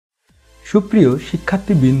সুপ্রিয়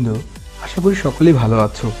শিক্ষার্থীবৃন্দ, আশা করি সকলেই ভালো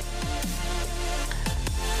আছো।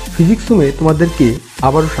 ফিজিক্স রুমে তোমাদেরকে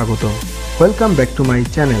আবারও স্বাগত। Welcome back to my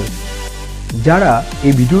channel. যারা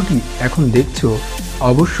এই ভিডিওটি এখন দেখছো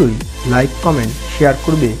অবশ্যই লাইক, কমেন্ট, শেয়ার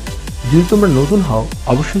করবে। যদি তোমরা নতুন হও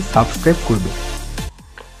অবশ্যই সাবস্ক্রাইব করবে।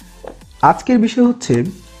 আজকের বিষয় হচ্ছে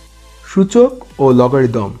সূচক ও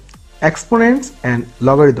লগারিদম, এক্সপোনেন্টস অ্যান্ড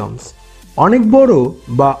লগারিদমস। অনেক বড়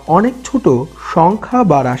বা অনেক ছোট সংখ্যা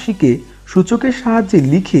বা রাশিকে সূচকের সাহায্যে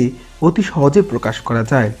লিখে অতি সহজে প্রকাশ করা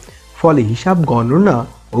যায়। ফলে হিসাব, গণনা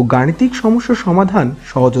ও গাণিতিক সমস্যার সমাধান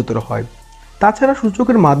সহজতর হয়। তাছাড়া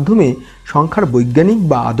সূচকের মাধ্যমে সংখ্যার বৈজ্ঞানিক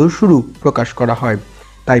বা আদর্শ রূপ প্রকাশ করা হয়।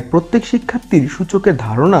 তাই প্রত্যেক শিক্ষার্থীর সূচকের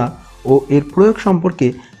ধারণা ও এর প্রয়োগ সম্পর্কে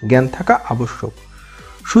জ্ঞান থাকা আবশ্যক।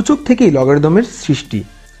 সূচক থেকেই লগারিদমের সৃষ্টি।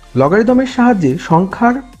 লগারিদমের সাহায্যে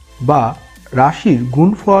সংখ্যার বা রাশির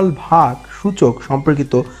গুণফল, ভাগ, সূচক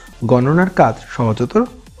সম্পর্কিত গণনার কাজ সহজতর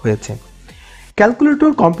হয়েছে।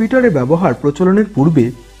 ক্যালকুলেটর, কম্পিউটারের ব্যবহার প্রচলনের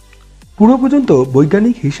পূর্ব পর্যন্ত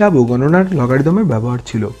বৈজ্ঞানিক হিসাব ও গণনার লগারিদমের ব্যবহার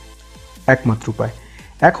ছিল একমাত্র উপায়।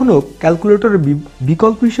 এখনও ক্যালকুলেটরের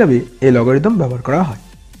বিকল্প হিসাবে এই লগারিদম ব্যবহার করা হয়।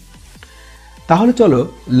 তাহলে চলো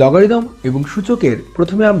লগারিদম এবং সূচকের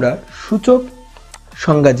প্রথমে আমরা সূচক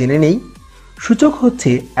সংজ্ঞা জেনে নেই। সূচক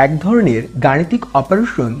হচ্ছে এক ধরনের গাণিতিক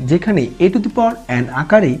অপারেশন যেখানে a⁴n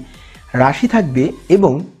আকারে রাশি থাকবে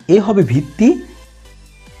এবং a হবে ভিত্তি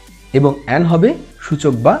এবং n হবে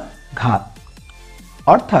সূচক বা ঘাত।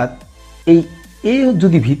 অর্থাৎ এই a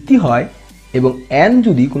যদি ভিত্তি হয় এবং n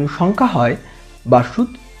যদি কোনো সংখ্যা হয় বা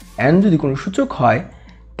n যদি কোনো সূচক হয়,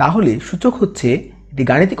 তাহলে সূচক হচ্ছে একটি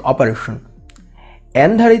গাণিতিক অপারেশন।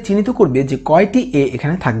 n ধারে চিহ্নিত করবে যে কয়টি a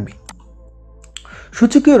এখানে থাকবে।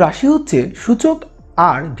 সূচকীয় রাশি হচ্ছে সূচক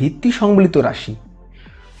আর ভিত্তি সংবলিত রাশি।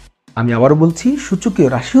 আমি আবারও বলছি, সূচকীয়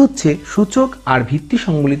রাশি হচ্ছে সূচক আর ভিত্তি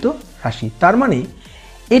সংবলিত রাশি। তার মানে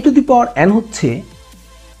a⁴n হচ্ছে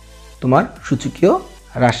তোমার সূচকীয়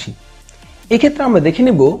রাশি। এক্ষেত্রে আমরা দেখে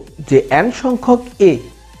নেব যে n সংখ্যক a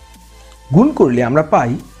গুণ করলে আমরা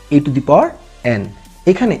পাই a⁴n।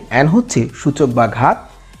 এখানে n হচ্ছে সূচক বা ঘাত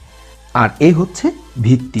আর a হচ্ছে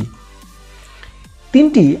ভিত্তি।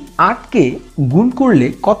 3টি 8কে গুণ করলে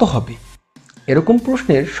কত হবে? এরকম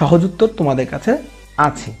প্রশ্নের সহজ উত্তর তোমাদের কাছে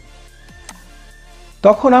আছে।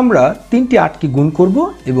 তখন আমরা 3টি 8কে গুণ করব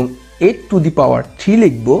এবং 8⁻³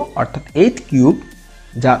 লিখব, অর্থাৎ 8 কিউব,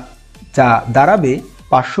 যা দাঁড়াবে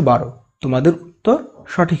 512। তোমাদের উত্তর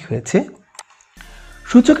সঠিক হয়েছে।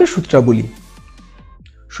 সূচকের সূত্রাবলী।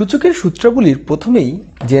 সূচকের সূত্রাবলীর প্রথমেই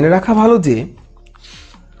জেনে রাখা ভালো যে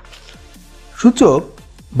সূচক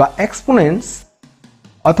বা এক্সপোনেন্টস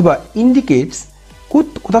অথবা ইন্ডিকেটস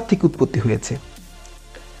কোথা থেকে উৎপত্তি হয়েছে।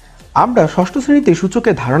 আমরা ষষ্ঠ শ্রেণীতে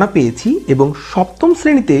সূচকের ধারণা পেয়েছি এবং সপ্তম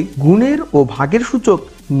শ্রেণীতে গুণের ও ভাগের সূচক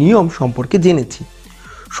নিয়ম সম্পর্কে জেনেছি।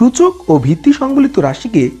 সূচক ও ভিত্তি সংবলিত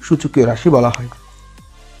রাশিকে সূচকীয় রাশি বলা হয়।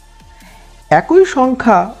 একই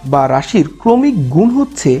সংখ্যা বা রাশির ক্রমিক গুণ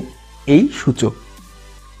হচ্ছে এই সূচক।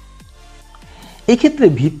 এক্ষেত্রে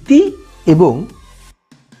ভিত্তি এবং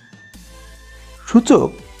সূচক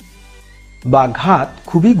বা ঘাত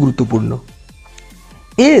খুবই গুরুত্বপূর্ণ।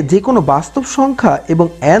 a যে কোনো বাস্তব সংখ্যা এবং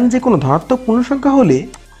n যে কোনো ধনাত্মক পূর্ণসংখ্যা হলে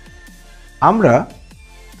আমরা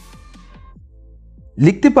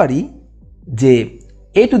লিখতে পারি যে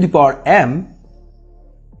a⁴m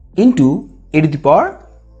into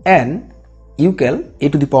a⁴n equal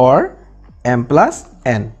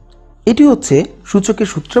a⁴m+n। এটি হচ্ছে সূচকের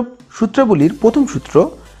সূত্রাবলীর প্রথম সূত্র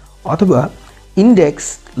অথবা ইন্ডেক্স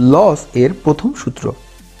লস এর প্রথম সূত্র।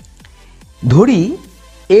 ধরি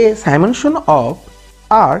a সাইমেনশন অফ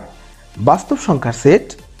আর বাস্তব সংখ্যার সেট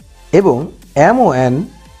এবং m O n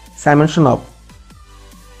সাইমেনশন of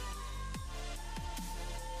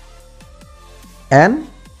n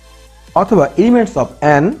অথবা এলিমেন্টস অফ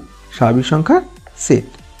n স্বাভাবিক সংখ্যার সেট।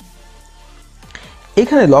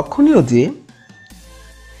 এখানে লক্ষণীয় যে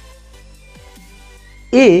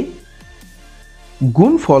a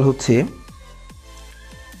গুণফল হচ্ছে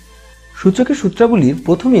সূচকের সূত্রাবলীর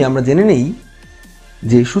প্রথমেই আমরা জেনে নেই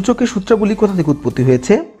যে সূচকের সূত্রাবলী কোথা থেকে উৎপত্তি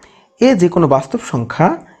হয়েছে। a যে কোনো বাস্তব সংখ্যা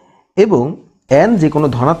এবং n যে কোনো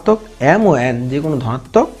ধনাত্মক, m ও n যে কোনো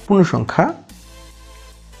ধনাত্মক পূর্ণ সংখ্যা,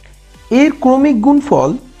 এর ক্রমিক গুণফল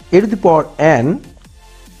a⁴n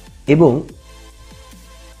এবং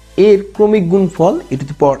এর ক্রমিক গুণফল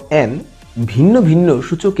a⁴n ভিন্ন ভিন্ন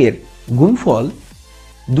সূচকের গুণফল,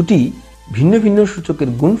 দুটি ভিন্ন ভিন্ন সূচকের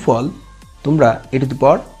গুণফল তোমরা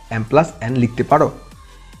a⁴m+n লিখতে পারো।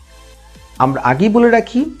 আমরা আগেই বলে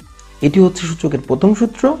রাখি, এটি হচ্ছে সূচকের প্রথম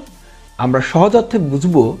সূত্র। আমরা সহজ অর্থে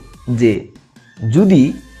বুঝব যে যদি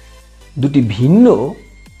দুটি ভিন্ন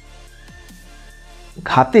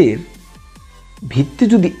ঘাতের ভিত্তি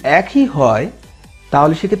যদি একই হয়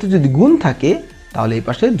তাহলে সেক্ষেত্রে যদি গুণ থাকে তাহলে এই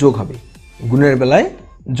পাশে যোগ হবে, গুণের বেলায়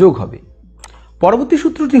যোগ হবে। পরবর্তী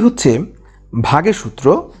সূত্রটি হচ্ছে ভাগের সূত্র।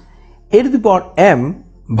 a to the power m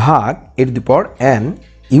ভাগ a to the power n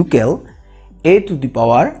equal a to the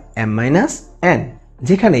power m minus n,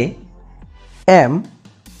 যেখানে m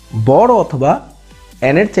বড় অথবা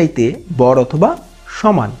n এর চাইতে বড় অথবা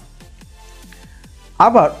সমান।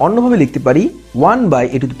 আবার অন্যভাবে লিখতে পারি 1 by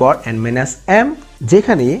a to the power n minus m,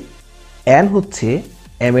 যেখানে n হচ্ছে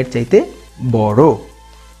m এর চাইতে বড়।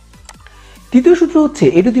 তৃতীয়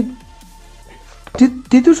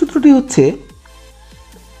সূত্রটি হচ্ছে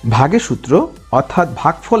ভাগের সূত্র, অর্থাৎ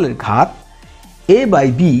ভাগফলের ঘাত a by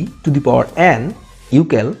b to the power n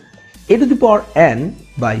equal a to the power n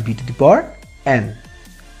by b to the power n।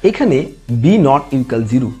 এখানে b নট ইকুয়াল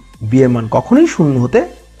 0, b এর মান কখনোই শূন্য হতে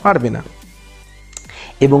পারবে না।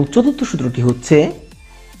 এবং চতুর্থ সূত্রটি হচ্ছে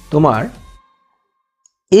তোমার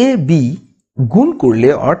a b গুণ করলে,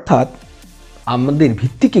 অর্থাৎ আমাদের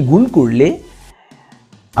ভিত্তিকে গুণ করলে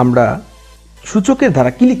আমরা সূচকের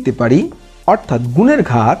দ্বারা কি লিখতে পারি, অর্থাৎ গুণের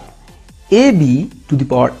ঘাত a b to the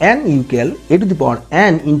power n equal a to the power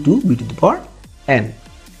n into b to the power n।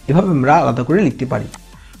 এভাবে আমরা আলাদা করে লিখতে পারি।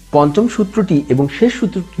 পঞ্চম সূত্রটি এবং শেষ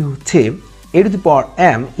সূত্রটি হচ্ছে a to the power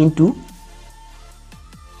m into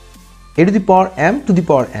a to the power m to the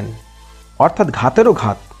power n, অর্থাৎ ঘাতেরও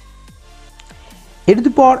ঘাত। a to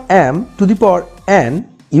the power m to the power n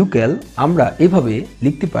equal আমরা এভাবে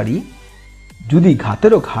লিখতে পারি, যদি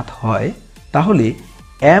ঘাতেরও ঘাত হয় তাহলে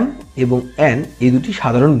m এবং n এই দুটি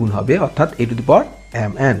সাধারণ গুণ হবে, অর্থাৎ a to the power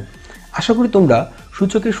m n। আশা করি তোমরা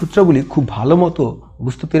সূচকের সূত্রগুলি খুব ভালো মতো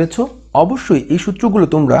বুঝতে পেরেছ। অবশ্যই এই সূত্রগুলো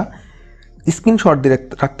তোমরা স্ক্রিনশট দিয়ে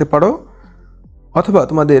রাখতে পারো অথবা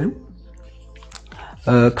তোমাদের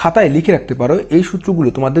খাতায় লিখে রাখতে পারো। এই সূত্রগুলো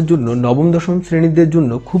তোমাদের জন্য নবম দশম শ্রেণীদের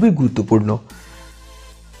জন্য খুবই গুরুত্বপূর্ণ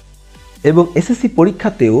এবং এসএসসি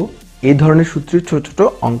পরীক্ষাতেও এই ধরনের সূত্রের ছোট ছোট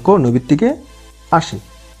অঙ্ক নৈবিত্তিকে আসে।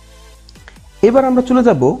 এবার আমরা চলে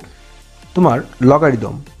যাব তোমার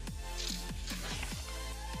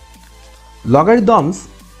লগারিদমস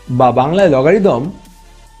বা বাংলায় লগারিদম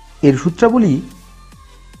এর সূত্রাবলী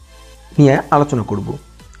নিয়ে আলোচনা করব।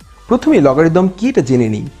 প্রথমে লগারিদম কি এটা জেনে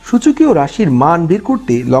নিই। সূচকীয় রাশির মান বের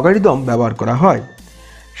করতে লগারিদম ব্যবহার করা হয়।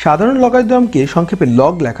 সাধারণ লগারিদমকে সংক্ষেপে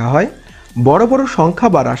লগ লেখা হয়। বড় বড় সংখ্যা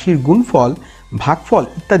বা রাশির গুণফল, ভাগফল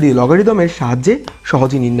ইত্যাদি লগারিদমের সাহায্যে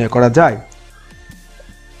সহজে নির্ণয় করা যায়।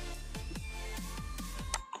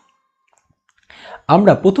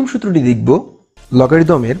 আমরা প্রথম সূত্রটি দেখব।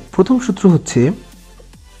 লগারিদমের প্রথম সূত্র হচ্ছে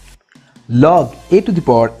log a to the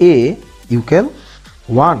power a equal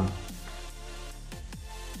 1।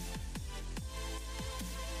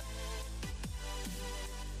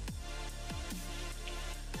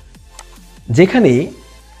 যেখানে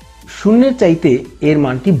শূন্যের চাইতে এর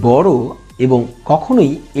মানটি বড় এবং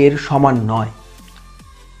কখনোই এর সমান নয়,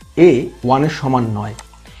 a 1 এর সমান নয়।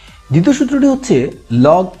 দ্বিতীয় সূত্রটি হচ্ছে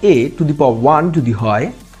log a টু দি পাওয়ার 1 যদি হয়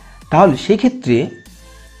তাহলে সেক্ষেত্রে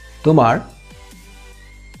তোমার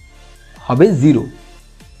হবে 0।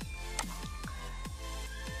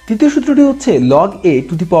 তৃতীয় সূত্রটি হচ্ছে log a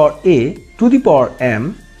to the power a to the power m,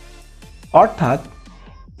 অর্থাৎ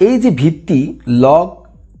এই যে ভিত্তি log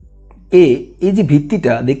a, এই যে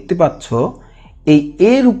ভিত্তিটা দেখতে পাচ্ছ, এই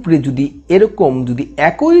এর উপরে যদি এরকম যদি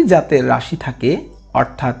একই জাতের রাশি থাকে,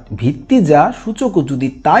 অর্থাৎ ভিত্তি যা সূচকও যদি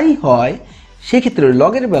তাই হয়, সেক্ষেত্রে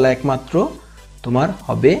লগের বেলা একমাত্র তোমার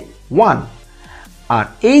হবে 1। আর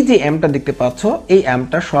এই যে mটা দেখতে পাচ্ছ, এই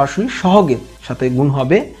mটা সরাসরি সহগের সাথে গুণ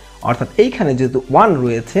হবে, অর্থাৎ এইখানে যেহেতু 1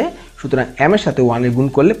 রয়েছে সুতরাং m এর সাথে 1 এর গুণ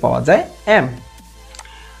করলে পাওয়া যায় m।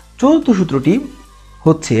 চতুর্থ সূত্রটি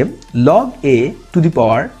হচ্ছে log a to the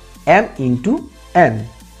power m into n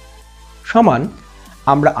সমান,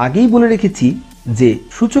 আমরা আগেই বলে রেখেছি যে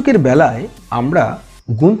সূচকের বেলায় আমরা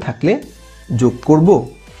গুণ থাকলে যোগ করব।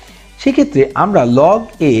 সেক্ষেত্রে আমরা log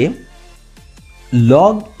a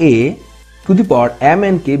to the power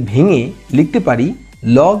mn কে ভেঙে লিখতে পারি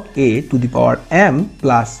log a to the power m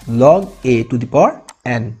plus log a to the power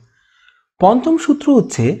n। পঞ্চম সূত্র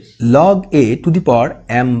হচ্ছে log a to the power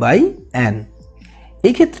m by n।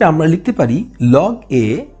 এই ক্ষেত্রে আমরা লিখতে পারি log a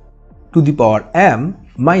to the power m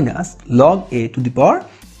minus log a to the power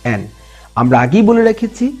n। আমরা আগেই বলে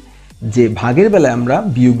রেখেছি যে ভাগের বেলায় আমরা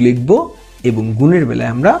বিয়োগ লিখব এবং গুণের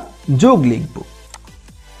বেলায় আমরা যোগ লিখব।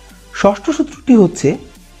 ষষ্ঠ সূত্রটি হচ্ছে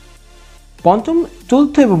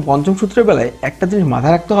চতুর্থ এবং পঞ্চম সূত্রের বেলায় একটা জিনিস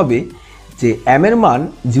মাথায় রাখতে হবে যে m এর মান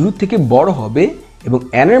 0 থেকে বড় হবে এবং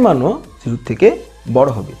n এর মানও 0 থেকে বড়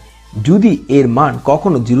হবে। যদি এর মান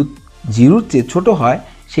কখনো 0 চেয়ে ছোট হয়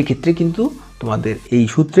সেক্ষেত্রে কিন্তু তোমাদের এই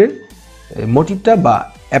সূত্রের মোটিভটা বা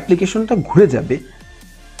অ্যাপ্লিকেশনটা ঘুরে যাবে,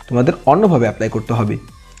 তোমাদের অন্যভাবে অ্যাপ্লাই করতে হবে,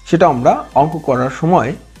 সেটা আমরা অঙ্ক করার সময়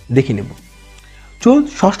দেখে নেব।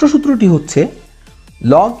 ষষ্ঠ সূত্রটি হচ্ছে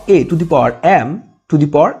log a to the power m to the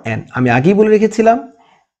power n। আমি আগেই বলে রেখেছিলাম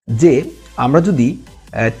যে আমরা যদি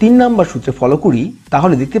 3 নাম্বার সূত্রে ফলো করি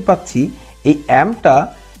তাহলে দেখতে পাচ্ছি এই mটা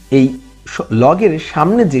এই লগের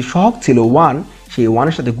সামনে যে সহগ ছিল 1, সেই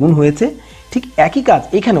 1-এর সাথে গুণ হয়েছে। ঠিক একই কাজ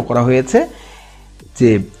এখানেও করা হয়েছে, যে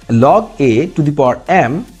log a to the power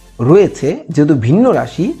m রয়েছে, যেহেতু ভিন্ন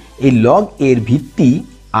রাশি, এই log a এর ভিত্তি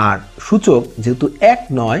আর সূচক যেহেতু এক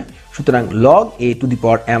নয়, সুতরাং log a to the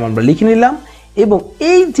power m আমরা লিখে নিলাম, এবং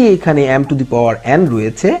এই যে এখানে m to the power n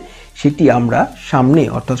রয়েছে সেটি আমরা সামনে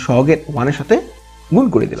অর্থাৎ সহগের 1-এর সাথে গুণ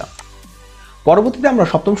করে দিলাম। পরবর্তীতে আমরা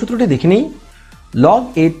সপ্তম সূত্রটি দেখে নিই। log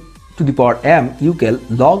a to the power m equal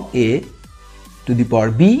log a to the power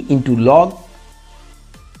b into log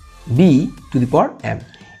b to the power m।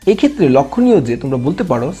 এক্ষেত্রে লক্ষণীয় যে তোমরা বলতে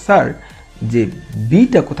পারো স্যার যে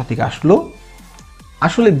বিটা কোথা থেকে আসলো।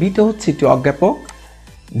 আসলে বিটা হচ্ছে একটি অজ্ঞাপক,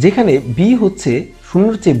 যেখানে বি হচ্ছে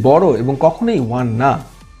শূন্যের চেয়ে বড় এবং কখনোই 1 না,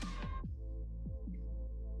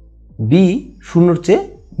 বি শূন্যের চেয়ে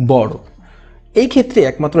বড়, এই ক্ষেত্রে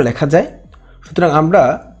একমাত্র লেখা যায়। সুতরাং আমরা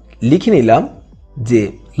লিখে নিলাম যে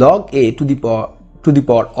log a টু দি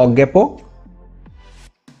পাওয়ার অজ্ঞাপক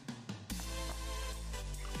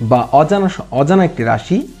বা অজানা একটি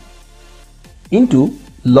রাশি ইন্টু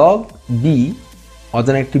log b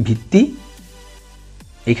অজানা একটি ভিত্তি।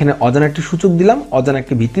 এখানে অজানা একটি সূচক দিলাম, অজানা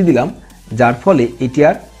একটি ভিত্তি দিলাম, যার ফলে এটি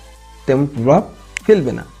আর তেমন প্রভাব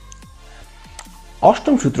ফেলবে না।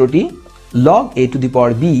 অষ্টম সূত্রটি log a to the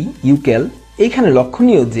power b equal, এখানে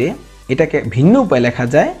লক্ষণীয় যে এটাকে ভিন্ন উপায়ে লেখা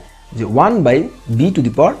যায় যে 1/b to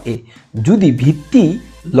the power a। যদি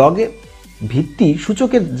ভিত্তি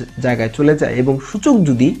সূচকের জায়গায় চলে যায় এবং সূচক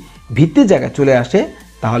যদি ভিত্তির জায়গায় চলে আসে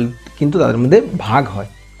তাহলে কিন্তু তাদের মধ্যে ভাগ হয়।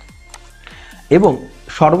 এবং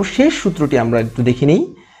সর্বশেষ সূত্রটি আমরা একটু দেখে নিই।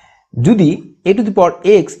 যদি a to the power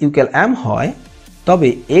x equal m হয় তবে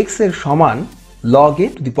x এর সমান log a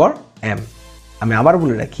to the power m। আমি আবার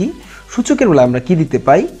বলে রাখি, সূচকের বেলা আমরা কি দিতে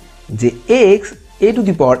পাই যে x a to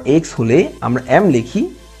the power x হলে আমরা m লিখি।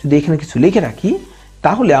 যদি এখানে কিছু লিখে রাখি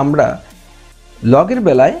তাহলে আমরা লগের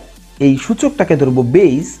বেলায় এই সূচকটাকে ধরবো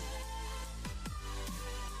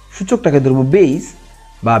বেস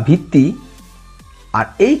বা ভিত্তি, আর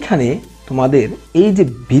এইখানে তোমাদের এই যে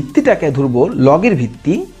ভিত্তিটাকে ধরবো লগের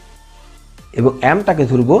ভিত্তি এবং mটাকে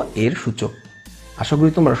ধরবো এর সূচক। আশা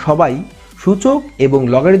করি তোমরা সবাই সূচক এবং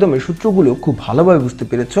লগারিদমের সূত্রগুলো খুব ভালোভাবে বুঝতে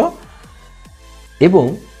পেরেছ, এবং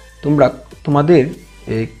তোমাদের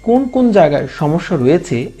কোন কোন জায়গায় সমস্যা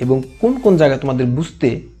রয়েছে এবং কোন কোন জায়গায় তোমাদের বুঝতে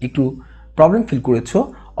একটু প্রবলেম ফিল করেছো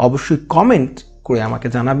অবশ্যই কমেন্ট করে আমাকে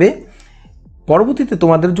জানাবে। পরবর্তীতে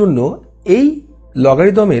তোমাদের জন্য এই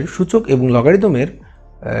লগারিদমের সূচক এবং লগারিদমের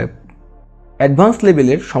অ্যাডভান্স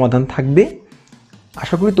লেভেলের সমাধান থাকবে।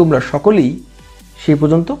 আশা করি তোমরা সকলেই সেই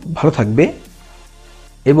পর্যন্ত ভালো থাকবে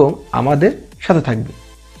এবং আমাদের সাথে থাকবে।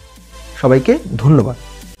 সবাইকে ধন্যবাদ।